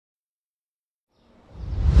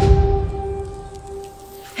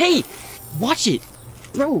Hey! Watch it!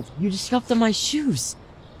 Bro, you just scuffed on my shoes.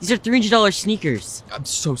 These are $300 sneakers. I'm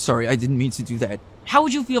so sorry, I didn't mean to do that. How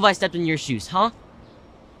would you feel if I stepped in your shoes, huh?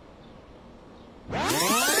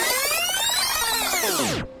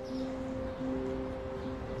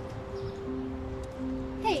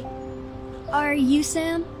 Hey, are you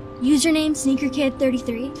Sam? Username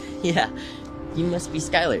SneakerKid33? Yeah, you must be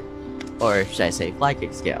Skylar. Or should I say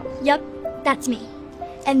FlyKickScale? Yup, that's me.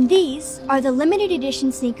 And these are the limited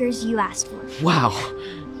edition sneakers you asked for. Wow,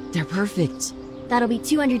 they're perfect. That'll be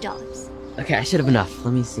 $200. Okay, I should have enough.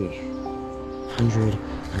 Let me see. 100,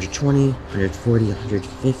 120, 140,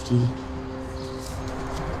 150.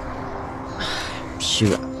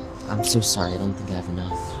 Shoot, I'm so sorry. I don't think I have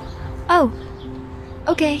enough. Oh,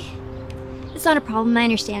 okay. It's not a problem, I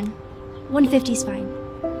understand. 150's fine.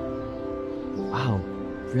 Wow,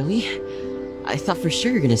 really? I thought for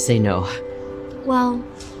sure you were gonna say no. Well,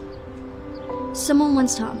 someone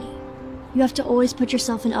once taught me, you have to always put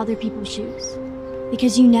yourself in other people's shoes,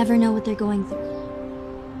 because you never know what they're going through.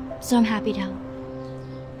 So I'm happy to help.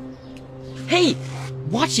 Hey!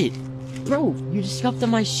 Watch it! Bro, you just scuffed on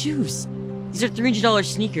my shoes. These are $300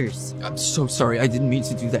 sneakers. I'm so sorry, I didn't mean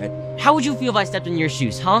to do that. How would you feel if I stepped in your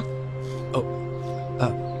shoes, huh?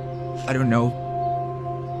 I don't know.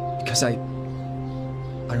 Because I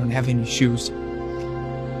don't have any shoes.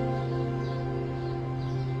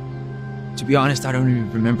 To be honest, I don't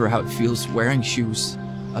even remember how it feels wearing shoes.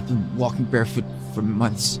 I've been walking barefoot for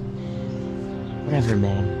months. Whatever,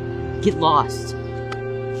 man. Get lost.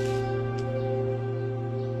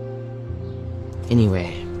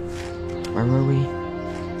 Anyway, where were we?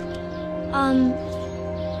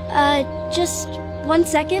 Just 1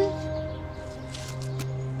 second.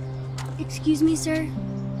 Excuse me, sir.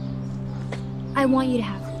 I want you to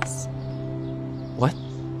have these. What?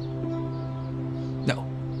 No,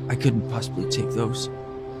 I couldn't possibly take those.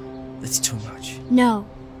 That's too much. No,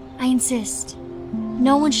 I insist.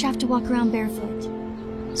 No one should have to walk around barefoot.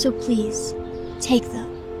 So please, take them.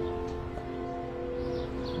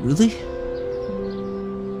 Really?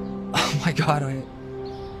 Oh my god, I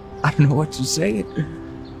don't know what to say.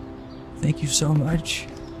 Thank you so much.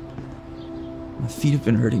 My feet have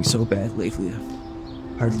been hurting so bad lately,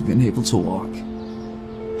 I've hardly been able to walk.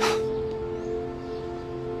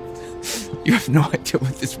 You have no idea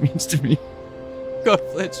what this means to me. God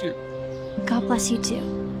bless you. God bless you too.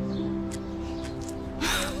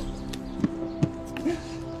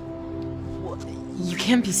 You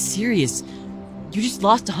can't be serious. You just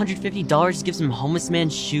lost $150 to give some homeless man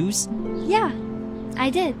shoes? Yeah, I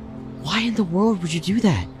did. Why in the world would you do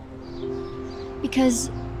that? Because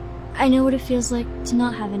I know what it feels like to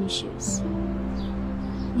not have any shoes.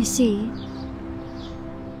 You see,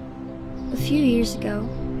 a few years ago,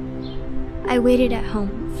 I waited at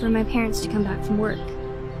home for my parents to come back from work.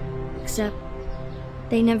 Except,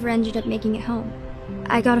 they never ended up making it home.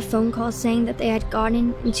 I got a phone call saying that they had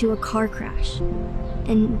gotten into a car crash,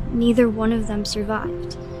 and neither one of them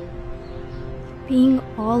survived. Being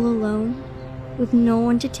all alone, with no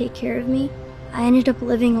one to take care of me, I ended up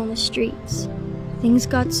living on the streets. Things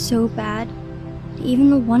got so bad, even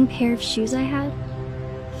the one pair of shoes I had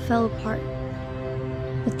fell apart.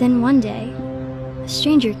 But then one day, a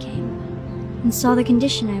stranger came and saw the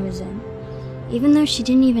condition I was in. Even though she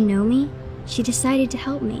didn't even know me, she decided to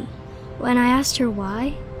help me. When I asked her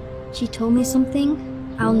why, she told me something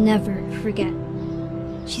I'll never forget.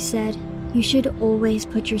 She said, you should always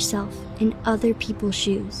put yourself in other people's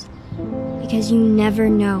shoes, because you never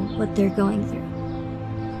know what they're going through.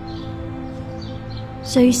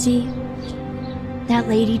 So you see, that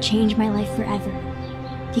lady changed my life forever.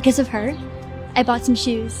 Because of her, I bought some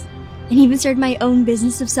shoes, and even started my own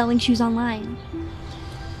business of selling shoes online.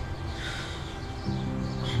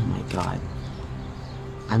 Oh my god.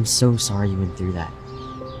 I'm so sorry you went through that.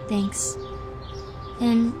 Thanks.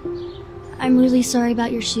 And I'm really sorry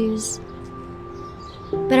about your shoes.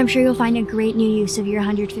 But I'm sure you'll find a great new use of your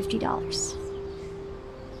 $150.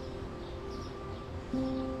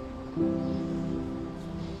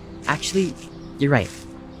 Actually, you're right.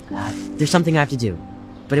 There's something I have to do.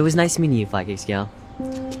 But it was nice meeting you, FlyKickScale.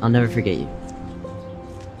 I'll never forget you.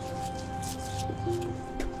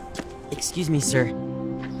 Excuse me, sir.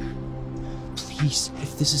 Please,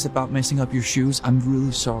 if this is about messing up your shoes, I'm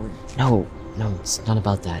really sorry. No, it's not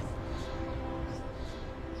about that.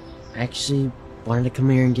 I actually wanted to come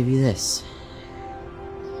here and give you this.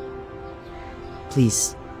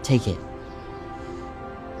 Please, take it.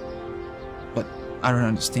 But I don't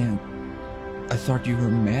understand. I thought you were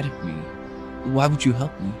mad at me. Why would you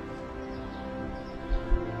help me?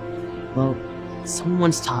 Well, someone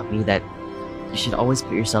once taught me that you should always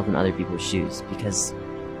put yourself in other people's shoes, because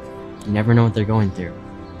You never know what they're going through.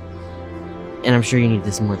 And I'm sure you need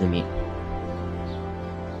this more than me.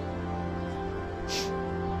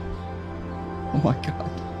 Oh my God.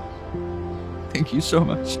 Thank you so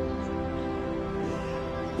much.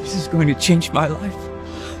 This is going to change my life.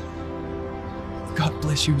 God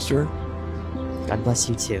bless you, sir. God bless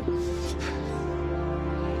you too.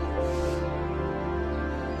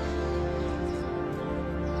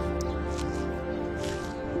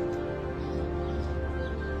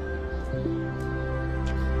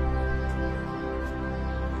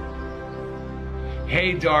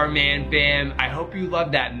 Hey Darman fam, I hope you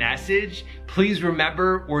love that message. Please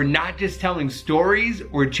remember, we're not just telling stories,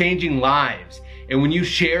 we're changing lives. And when you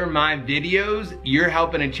share my videos, you're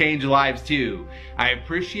helping to change lives too. I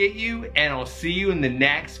appreciate you, and I'll see you in the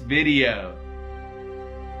next video.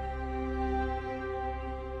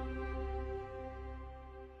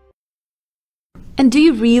 And do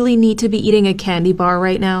you really need to be eating a candy bar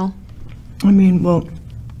right now? I mean, well,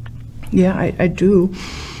 yeah, I do.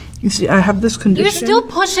 You see, I have this condition. You're still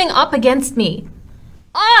pushing up against me.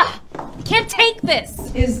 Ah! Can't take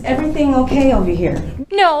this! Is everything okay over here?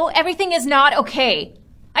 No, everything is not okay.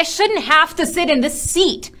 I shouldn't have to sit in this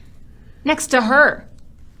seat next to her.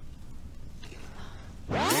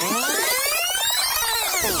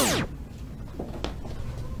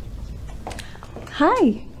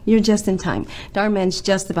 Hi, you're just in time. Darman's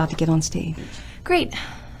just about to get on stage. Great.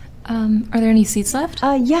 Are there any seats left?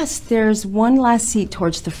 Yes, there's one last seat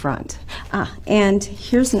towards the front. And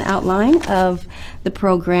here's an outline of the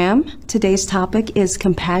program. Today's topic is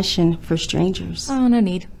compassion for strangers. Oh, no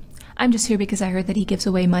need. I'm just here because I heard that he gives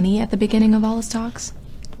away money at the beginning of all his talks.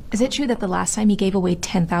 Is it true that the last time he gave away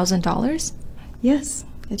 $10,000? Yes,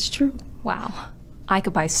 it's true. Wow. I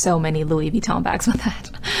could buy so many Louis Vuitton bags with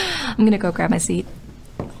that. I'm gonna go grab my seat.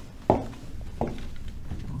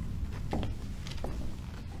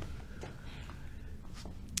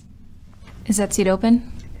 Is that seat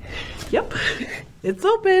open? Yep, it's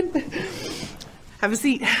open. Have a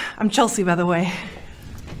seat. I'm Chelsea, by the way.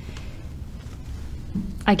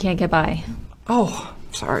 I can't get by. Oh,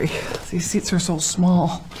 sorry. These seats are so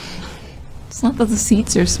small. It's not that the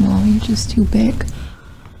seats are small, you're just too big.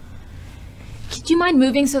 Do you mind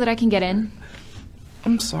moving so that I can get in?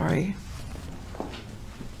 I'm sorry.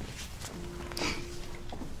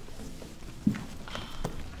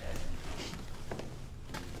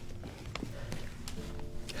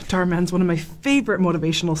 Darman's one of my favorite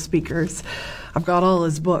motivational speakers. I've got all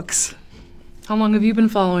his books. How long have you been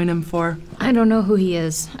following him for? I don't know who he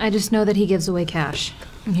is. I just know that he gives away cash.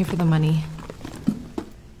 I'm here for the money.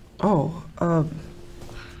 Oh,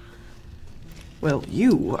 well,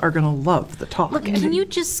 you are gonna love the talk. Look, can you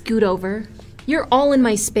just scoot over? You're all in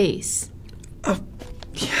my space.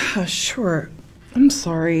 Yeah, sure. I'm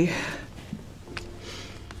sorry.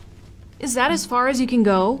 Is that as far as you can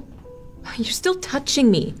go? You're still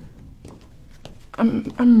touching me.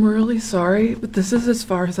 I'm really sorry, but this is as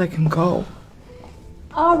far as I can go.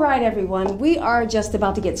 All right, everyone. We are just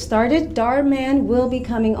about to get started. Darman will be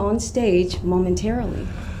coming on stage momentarily.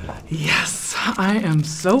 Yes, I am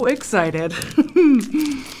so excited.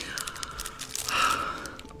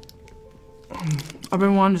 I've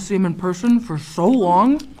been wanting to see him in person for so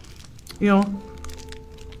long. You know,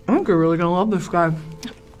 I think you're really gonna love this guy.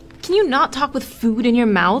 Can you not talk with food in your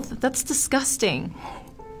mouth? That's disgusting.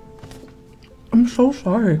 I'm so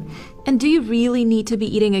sorry. And do you really need to be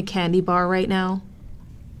eating a candy bar right now?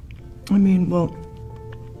 I mean, well,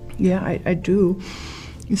 yeah, I do.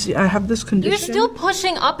 You see, I have this condition. You're still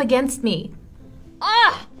pushing up against me.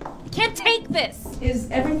 Ah! Can't take this! Is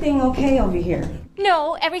everything okay over here?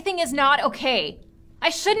 No, everything is not okay. I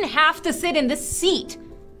shouldn't have to sit in this seat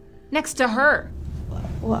next to her.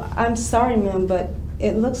 Well, I'm sorry, ma'am, but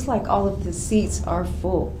it looks like all of the seats are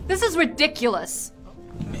full. This is ridiculous.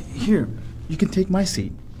 Here, you can take my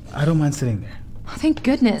seat. I don't mind sitting there. Oh, thank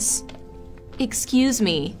goodness. Excuse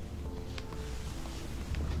me.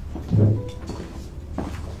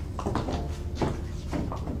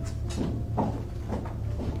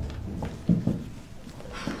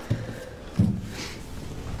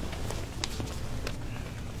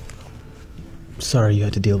 Sorry you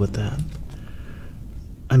had to deal with that.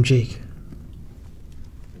 I'm Jake.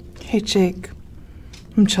 Hey, Jake.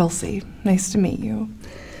 I'm Chelsea. Nice to meet you.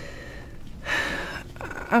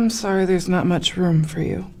 I'm sorry there's not much room for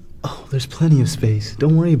you. Oh, there's plenty of space.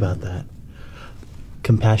 Don't worry about that.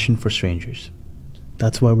 Compassion for strangers.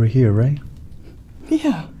 That's why we're here, right?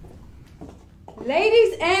 Yeah.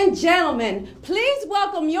 Ladies and gentlemen, please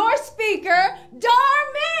welcome your speaker,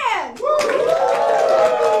 Darman!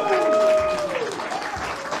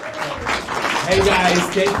 Hey guys,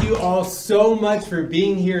 thank you all so much for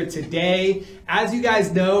being here today. As you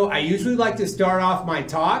guys know, I usually like to start off my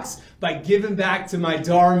talks by giving back to my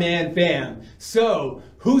Dhar Mann fam. So,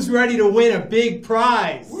 who's ready to win a big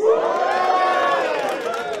prize?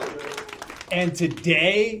 And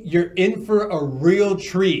today, you're in for a real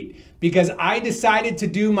treat because I decided to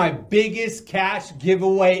do my biggest cash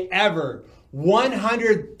giveaway ever.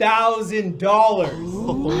 $100,000.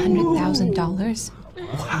 $100,000?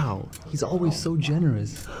 Wow, he's always so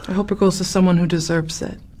generous. I hope it goes to someone who deserves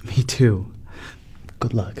it. Me too.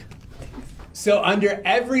 Good luck. So under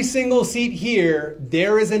every single seat here,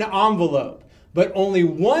 there is an envelope, but only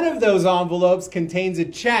one of those envelopes contains a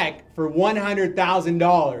check for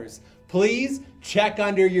 $100,000. Please check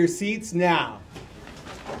under your seats now.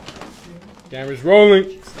 Camera's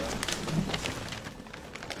rolling.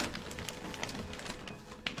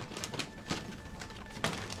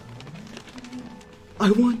 I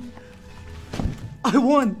won. I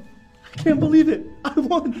won. I can't believe it. I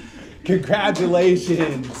won.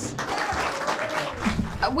 Congratulations.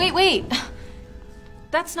 Wait.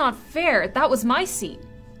 That's not fair. That was my seat.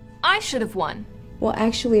 I should have won. Well,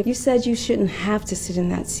 actually, you said you shouldn't have to sit in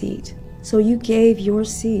that seat. So you gave your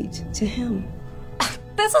seat to him.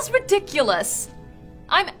 This is ridiculous.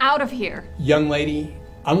 I'm out of here. Young lady,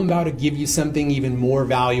 I'm about to give you something even more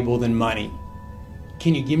valuable than money.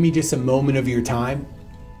 Can you give me just a moment of your time?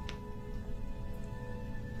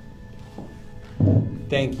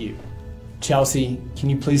 Thank you. Chelsea, can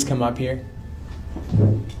you please come up here?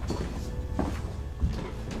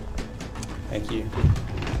 Thank you.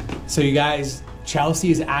 So you guys, Chelsea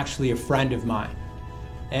is actually a friend of mine.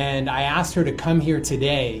 And I asked her to come here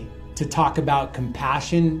today to talk about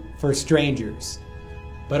compassion for strangers.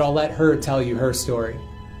 But I'll let her tell you her story.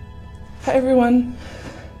 Hi everyone,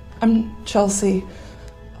 I'm Chelsea.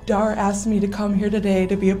 Dhar asked me to come here today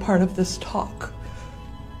to be a part of this talk.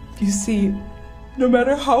 You see, no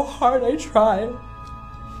matter how hard I try,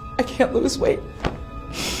 I can't lose weight.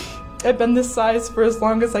 I've been this size for as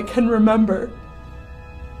long as I can remember.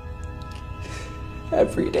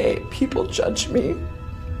 Every day, people judge me.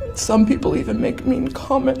 Some people even make mean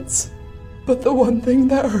comments. But the one thing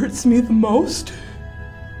that hurts me the most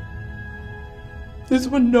is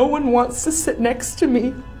when no one wants to sit next to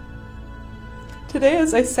me. Today,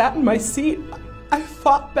 as I sat in my seat, I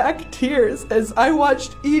fought back tears as I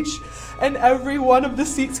watched each and every one of the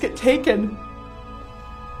seats get taken,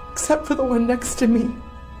 except for the one next to me.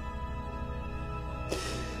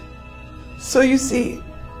 So you see,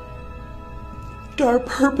 Dhar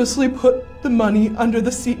purposely put the money under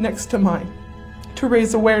the seat next to mine to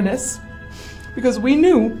raise awareness, because we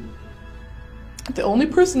knew the only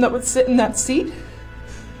person that would sit in that seat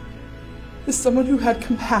is someone who had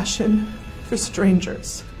compassion for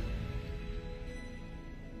strangers.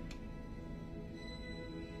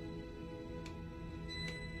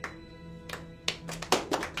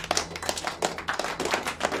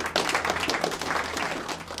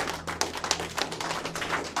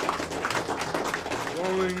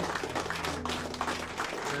 Rolling.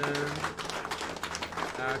 And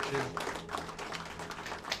action.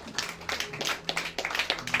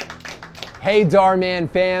 Hey Dhar Mann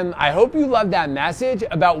fam, I hope you loved that message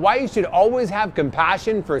about why you should always have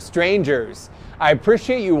compassion for strangers. I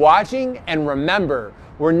appreciate you watching, and remember,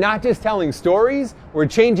 we're not just telling stories, we're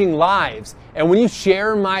changing lives. And when you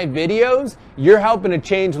share my videos, you're helping to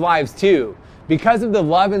change lives too. Because of the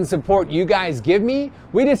love and support you guys give me,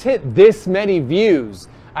 we just hit this many views.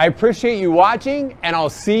 I appreciate you watching, and I'll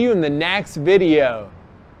see you in the next video.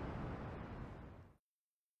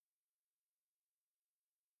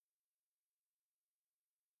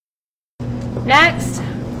 Next.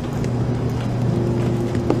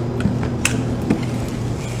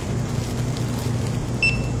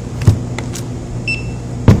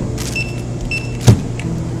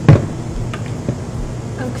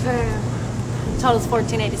 Okay. Total's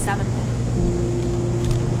 $14.87.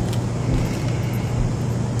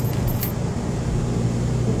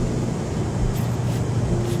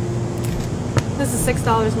 This is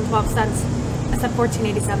 $6.12. I said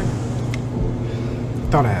 $14.87.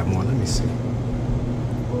 Thought I had more. Let me see.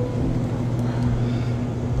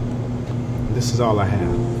 This is all I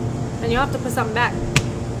have. Then you'll have to put something back.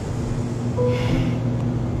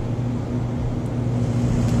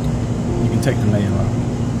 You can take the mail out.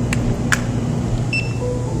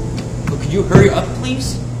 Well, could you hurry up,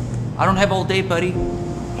 please? I don't have all day, buddy.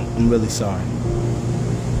 I'm really sorry.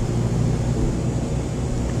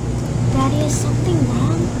 Daddy, is something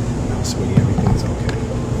wrong? No, sweetie, everything's okay.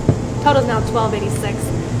 Total's now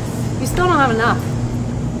 $12.86. You still don't have enough.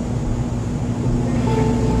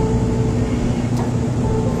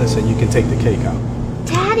 Listen, you can take the cake out.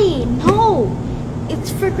 Daddy, no! It's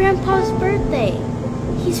for Grandpa's birthday.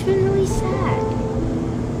 He's been really sad.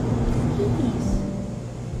 Please.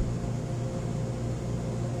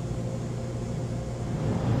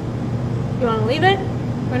 You want to leave it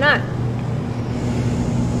or not?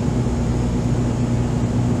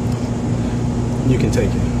 You can take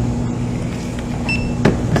it.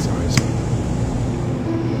 Sorry, sir.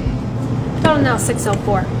 Total now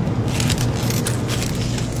 604.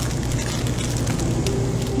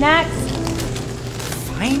 Next.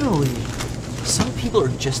 Finally! Some people are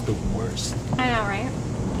just the worst. I know, right?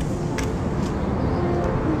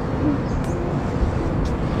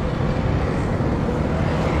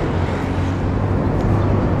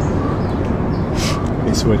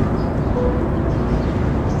 Hey, sweetie.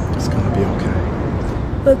 It's gonna be okay.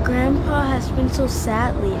 But Grandpa has been so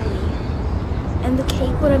sad lately. And the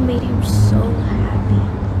cake would have made him so happy.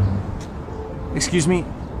 Excuse me?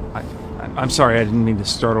 I'm sorry, I didn't mean to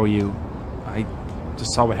startle you. I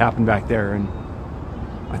just saw what happened back there, and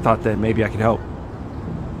I thought that maybe I could help.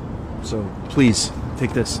 So, please,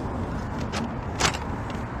 take this.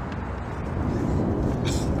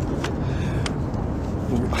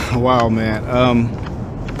 Wow, man.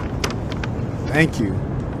 Thank you.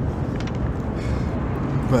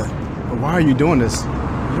 But why are you doing this?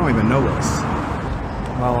 You don't even know us.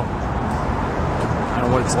 Well, I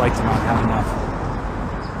know what it's like to not have enough.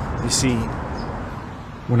 You see,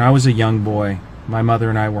 when I was a young boy, my mother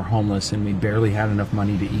and I were homeless and we barely had enough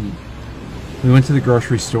money to eat. We went to the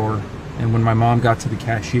grocery store, and when my mom got to the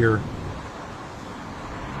cashier,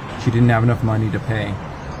 she didn't have enough money to pay.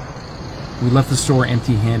 We left the store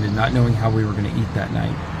empty-handed, not knowing how we were going to eat that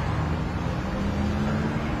night.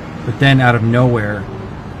 But then, out of nowhere,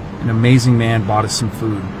 an amazing man bought us some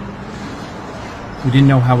food. We didn't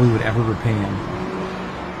know how we would ever repay him.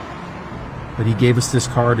 But he gave us this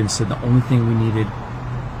card and said the only thing we needed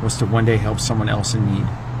was to one day help someone else in need.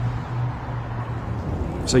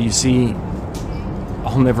 So you see,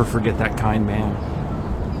 I'll never forget that kind man.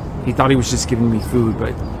 He thought he was just giving me food,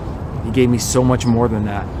 but he gave me so much more than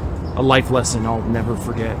that. A life lesson I'll never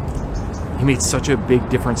forget. He made such a big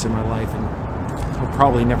difference in my life, and I'll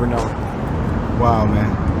probably never know it. Wow,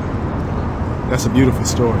 man. That's a beautiful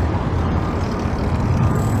story.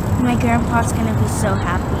 My grandpa's gonna be so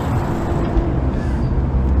happy.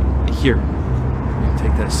 Here,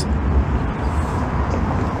 take this.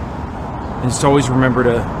 And just always remember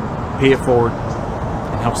to pay it forward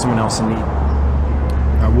and help someone else in need.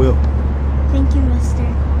 I will. Thank you, mister.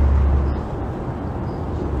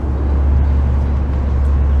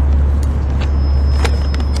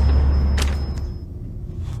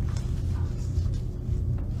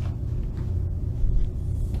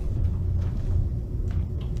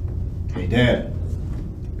 Hey, Dad.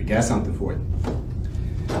 We got something for you.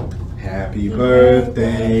 Happy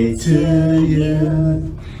birthday to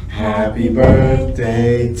you. Happy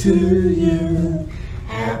birthday to you.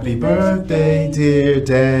 Happy birthday, dear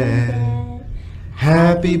Dad.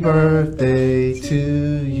 Happy birthday to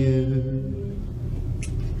you.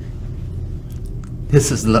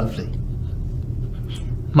 This is lovely.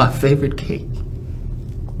 My favorite cake.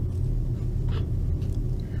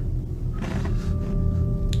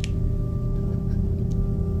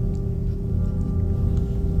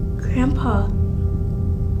 Grandpa,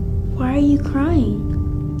 why are you crying?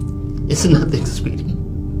 It's nothing, sweetie.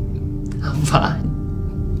 I'm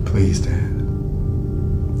fine. Please, Dad.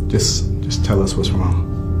 Just tell us what's wrong.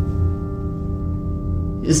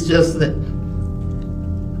 It's just that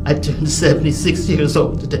I turned 76 years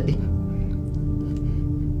old today.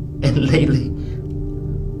 And lately,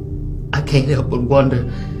 I can't help but wonder,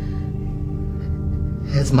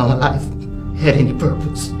 has my life had any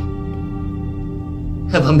purpose?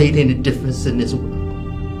 Have I made any difference in this world?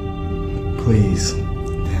 Please,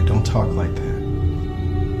 Dad, don't talk like that.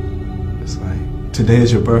 It's like, today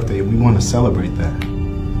is your birthday and we want to celebrate that.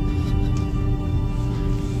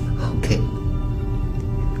 Okay.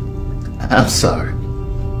 I'm sorry.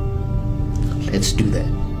 Let's do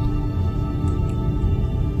that.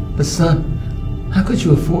 But son, how could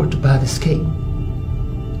you afford to buy this cake?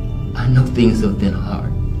 I know things have been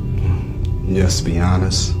hard. Just be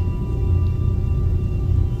honest.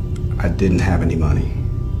 I didn't have any money,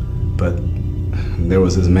 but there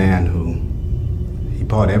was this man who, he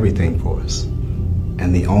bought everything for us.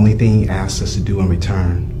 And the only thing he asked us to do in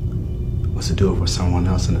return was to do it for someone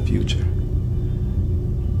else in the future.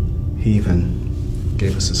 He even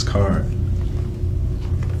gave us his card.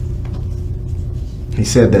 He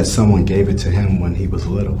said that someone gave it to him when he was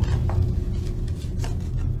little.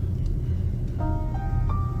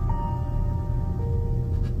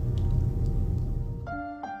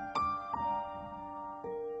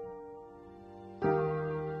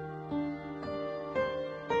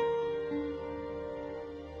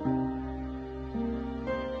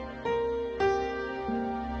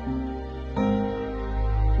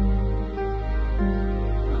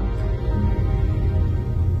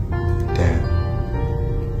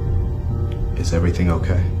 Is everything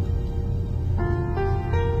okay?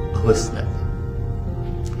 Oh, it's nothing.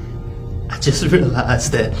 I just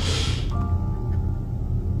realized that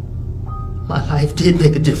my life did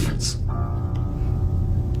make a difference.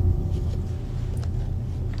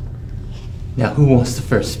 Now, who wants the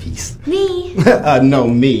first piece? Me. No,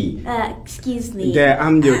 me. Excuse me. Dad,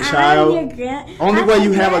 I'm your child. I'm your Only way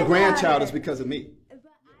you have a grandchild is because of me.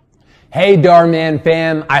 Hey, Dhar Mann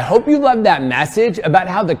fam, I hope you loved that message about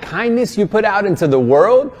how the kindness you put out into the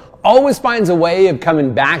world always finds a way of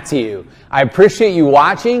coming back to you. I appreciate you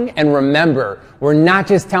watching, and remember, we're not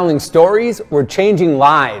just telling stories, we're changing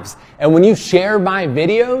lives. And when you share my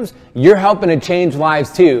videos, you're helping to change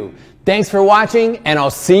lives too. Thanks for watching, and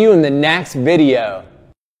I'll see you in the next video.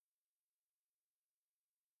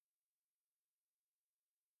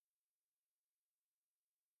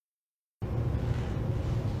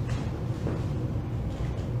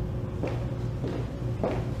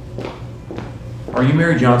 Are you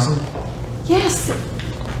Mary Johnson? Yes.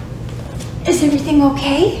 Is everything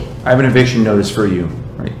okay? I have an eviction notice for you.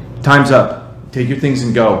 Right. Time's up. Take your things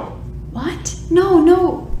and go. What?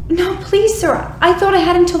 No, please, sir. I thought I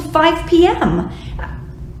had until 5 p.m.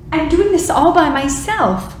 I'm doing this all by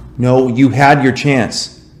myself. No, you had your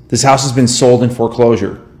chance. This house has been sold in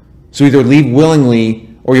foreclosure. So either leave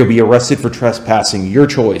willingly or you'll be arrested for trespassing. Your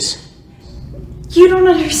choice. You don't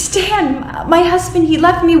understand. My husband, he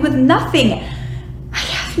left me with nothing. I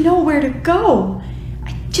have nowhere to go.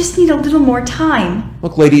 I just need a little more time.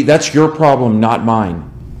 Look, lady, that's your problem, not mine.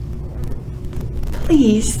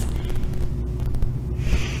 Please.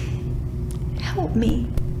 Help me.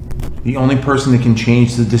 The only person that can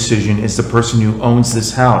change the decision is the person who owns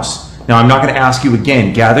this house. Now, I'm not going to ask you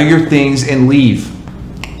again. Gather your things and leave.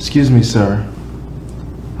 Excuse me, sir.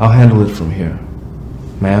 I'll handle it from here.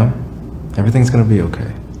 Ma'am, everything's going to be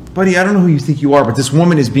okay. Buddy, I don't know who you think you are, but this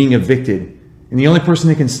woman is being evicted. And the only person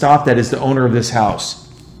that can stop that is the owner of this house.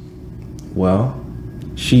 Well,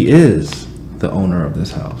 she is the owner of this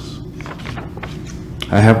house.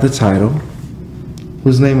 I have the title.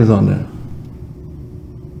 Whose name is on there?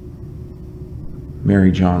 Mary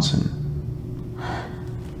Johnson.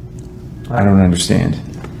 I don't understand.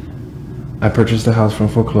 I purchased the house from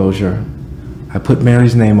foreclosure. I put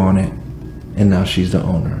Mary's name on it, and now she's the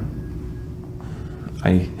owner.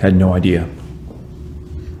 I had no idea.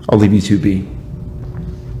 I'll leave you two be.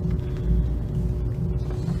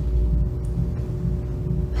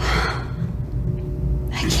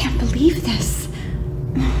 I can't believe this.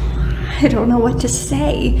 I don't know what to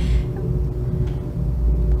say.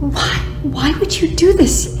 Why would you do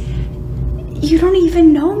this? You don't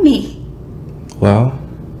even know me. Well,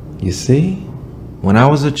 you see, when I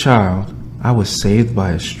was a child, I was saved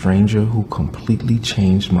by a stranger who completely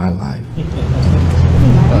changed my life.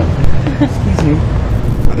 Excuse me.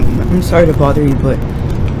 I'm sorry to bother you, but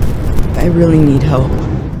I really need help.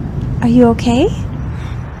 Are you okay?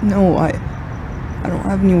 No, I don't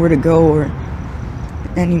have anywhere to go or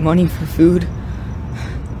any money for food.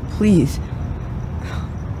 Please.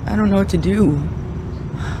 I don't know what to do.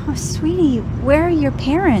 Oh, sweetie, where are your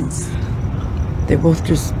parents? They both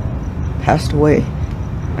just passed away.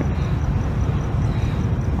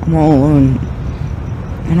 I'm all alone.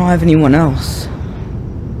 I don't have anyone else.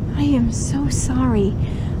 I am so sorry.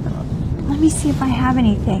 Let me see if I have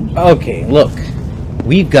anything. Okay, look.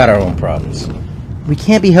 We've got our own problems. We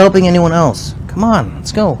can't be helping anyone else. Come on,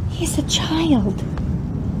 let's go. He's a child.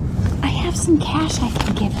 I have some cash I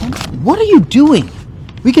can give him. What are you doing?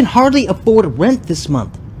 We can hardly afford rent this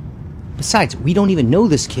month. Besides, we don't even know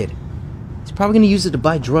this kid. He's probably going to use it to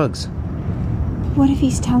buy drugs. What if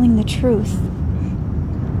he's telling the truth?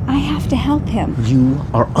 I have to help him. You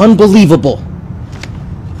are unbelievable.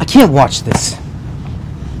 I can't watch this.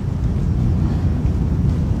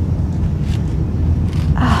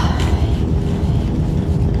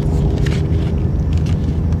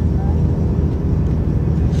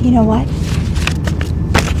 You know what?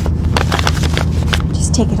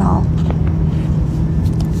 Just take it all.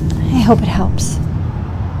 I hope it helps.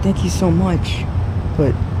 Thank you so much,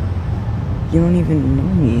 but you don't even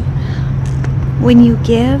know me. When you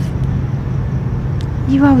give,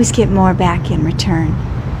 you always get more back in return.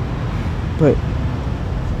 But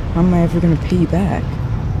how am I ever gonna pay you back?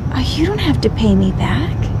 You don't have to pay me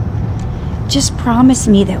back. Just promise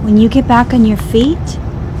me that when you get back on your feet,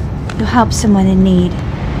 you'll help someone in need.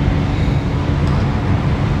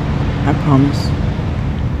 I promise.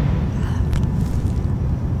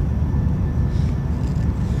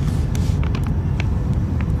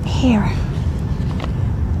 Here.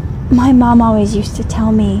 My mom always used to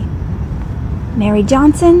tell me, Mary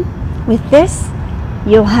Johnson, with this,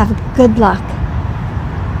 you'll have good luck.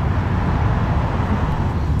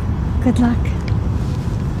 Good luck.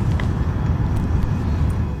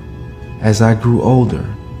 As I grew older,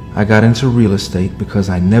 I got into real estate because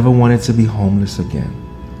I never wanted to be homeless again.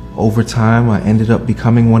 Over time, I ended up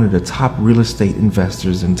becoming one of the top real estate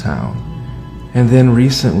investors in town. And then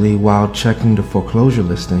recently, while checking the foreclosure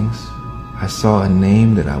listings, I saw a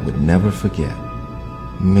name that I would never forget.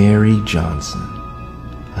 Mary Johnson.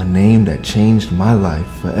 A name that changed my life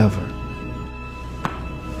forever.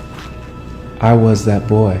 I was that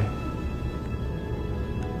boy.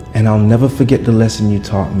 And I'll never forget the lesson you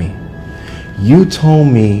taught me. You told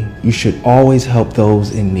me you should always help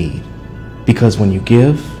those in need, because when you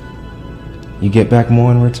give, you get back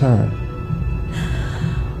more in return.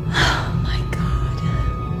 Oh my God.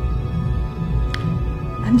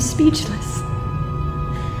 I'm speechless.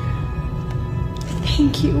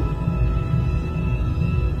 Thank you.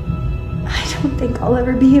 I don't think I'll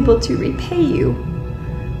ever be able to repay you.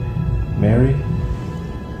 Mary,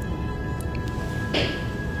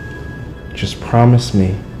 just promise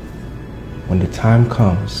me when the time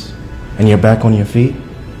comes and you're back on your feet,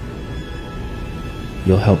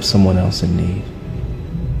 you'll help someone else in need.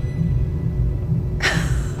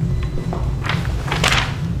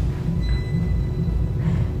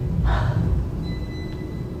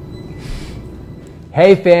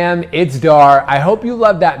 Hey fam, it's Dar. I hope you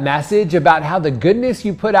love that message about how the goodness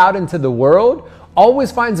you put out into the world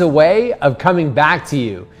always finds a way of coming back to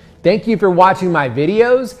you. Thank you for watching my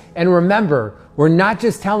videos, and remember, we're not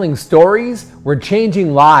just telling stories, we're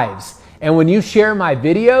changing lives. And when you share my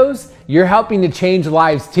videos, you're helping to change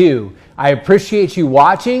lives too. I appreciate you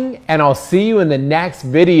watching, and I'll see you in the next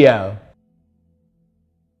video.